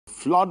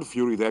flood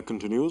fury there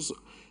continues.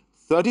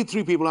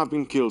 33 people have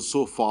been killed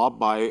so far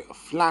by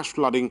flash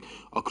flooding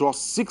across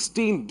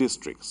 16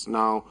 districts.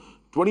 Now,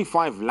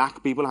 25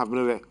 lakh people have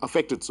been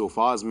affected so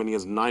far. As many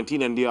as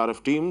 19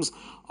 NDRF teams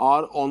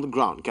are on the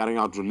ground carrying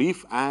out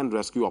relief and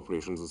rescue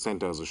operations. The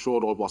centre has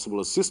assured all possible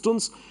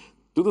assistance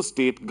to the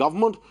state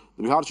government.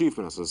 The Bihar Chief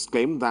Minister has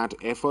claimed that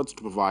efforts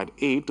to provide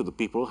aid to the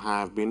people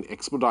have been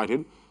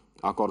expedited.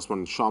 Our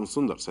correspondent Shyam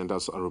Sundar sent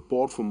us a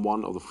report from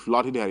one of the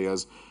flooded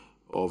areas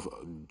of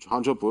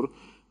Jhanjapur.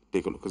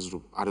 Take a look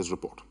at his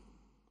report.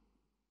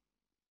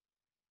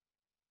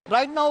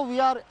 Right now we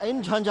are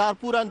in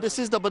Jhanjharpur and this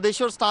is the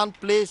Badeshwar Sthan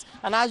place,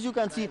 and as you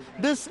can see,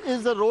 this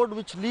is the road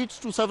which leads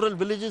to several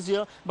villages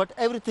here, but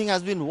everything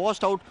has been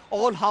washed out.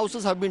 All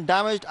houses have been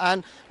damaged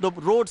and the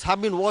roads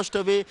have been washed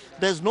away.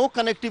 There's no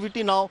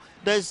connectivity now.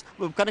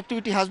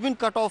 Connectivity has been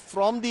cut off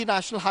from the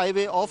national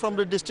highway or from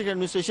the district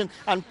administration,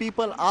 and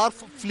people are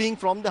fleeing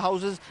from the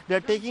houses.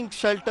 They're taking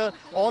shelter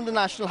on the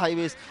national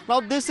highways. Now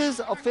this is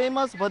a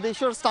famous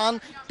Badeshwar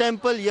Sthan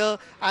temple here,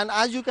 and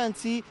as you can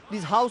see,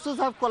 these houses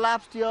have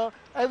collapsed here.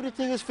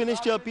 Everything is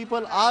finished here.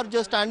 People are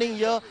just standing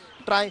here,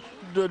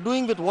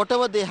 doing with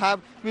whatever they have.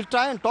 We'll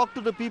try and talk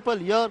to the people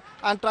here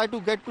and try to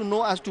get to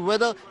know as to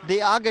whether they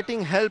are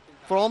getting help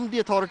from the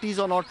authorities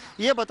or not.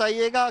 ये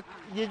बताइएगा,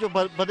 ये जो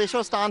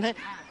बदेश्वर स्थान है,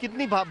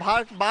 कितनी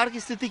बाढ़ की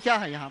स्थिति क्या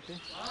है यहाँ पे?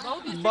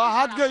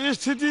 बाढ़ की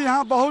स्थिति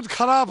यहाँ बहुत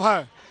खराब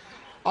है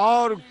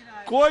और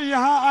कोई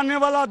यहाँ आने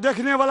वाला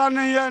देखने वाला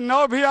नहीं है।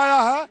 नाव भी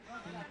आया है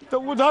तो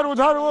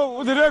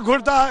उधरे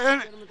घूरता है,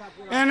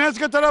 NH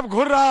की तरफ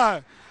घूर रहा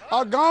है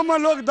और गांव में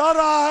लोग डर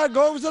रहा है,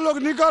 गांव से लोग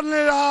निकल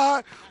नहीं रहा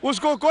है,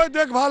 उसको कोई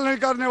देखभाल नहीं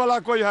करने वाला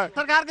कोई है।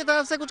 सरकार की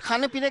तरफ से कुछ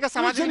खाने पीने का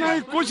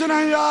सामान कुछ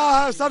नहीं आया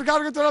है,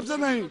 सरकार की तरफ से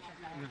नहीं।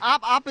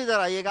 आप इधर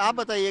आइएगा, आप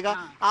बताइएगा,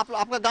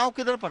 आपका गांव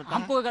किधर पड़ता है?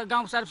 हमको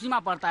गांव सरसीमा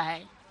पड़ता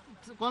है।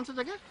 कौन सी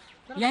जगह?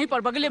 यहीं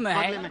पर बगले में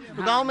है।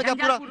 तो गांव में क्या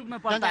पूरा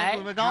पड़ता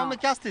है? गांव में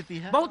क्या स्थिति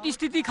है? बहुत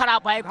स्थिति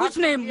खराब है, कुछ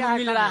नहीं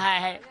मिल रहा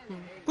है,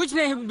 कुछ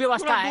नहीं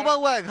व्यवस्था है। डूबा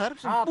हुआ है घर,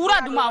 पूरा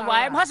डूबा हुआ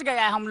है, फंस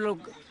गया है हम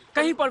लोग,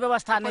 कहीं पर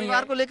व्यवस्था नहीं है।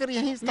 परिवार को लेकर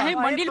यहीं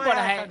मंदिर पर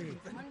है।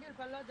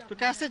 तो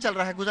कैसे चल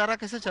रहा है, गुजारा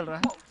कैसे चल रहा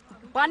है?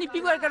 पानी पी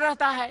कर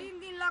रहता है,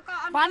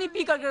 पानी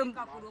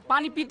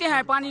पीते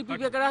हैं, पानी पी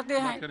कर रहते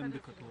हैं।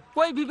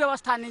 कोई भी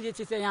व्यवस्था नहीं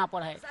जैसे से यहाँ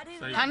पर है।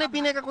 खाने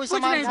पीने का कोई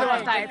सामान नहीं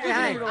व्यवस्था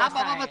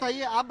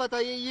है। आप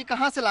बताइए ये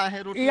कहाँ से लाए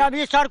हैं रोटी? ये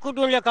अभी सर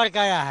कुटुम लेकर के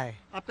आया है।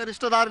 आपका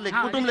रिश्तेदार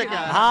कुटुम लेके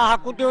आया? हाँ,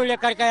 कुटुम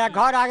लेकर के आया।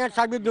 घर आगे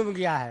सभी डूब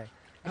गया है।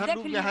 घर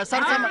डूब गया है।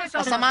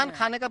 सर सामान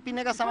खाने का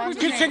पीने का सामान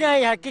कुछ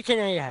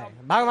नहीं है,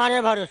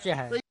 भगवान भरोसे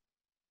है। तो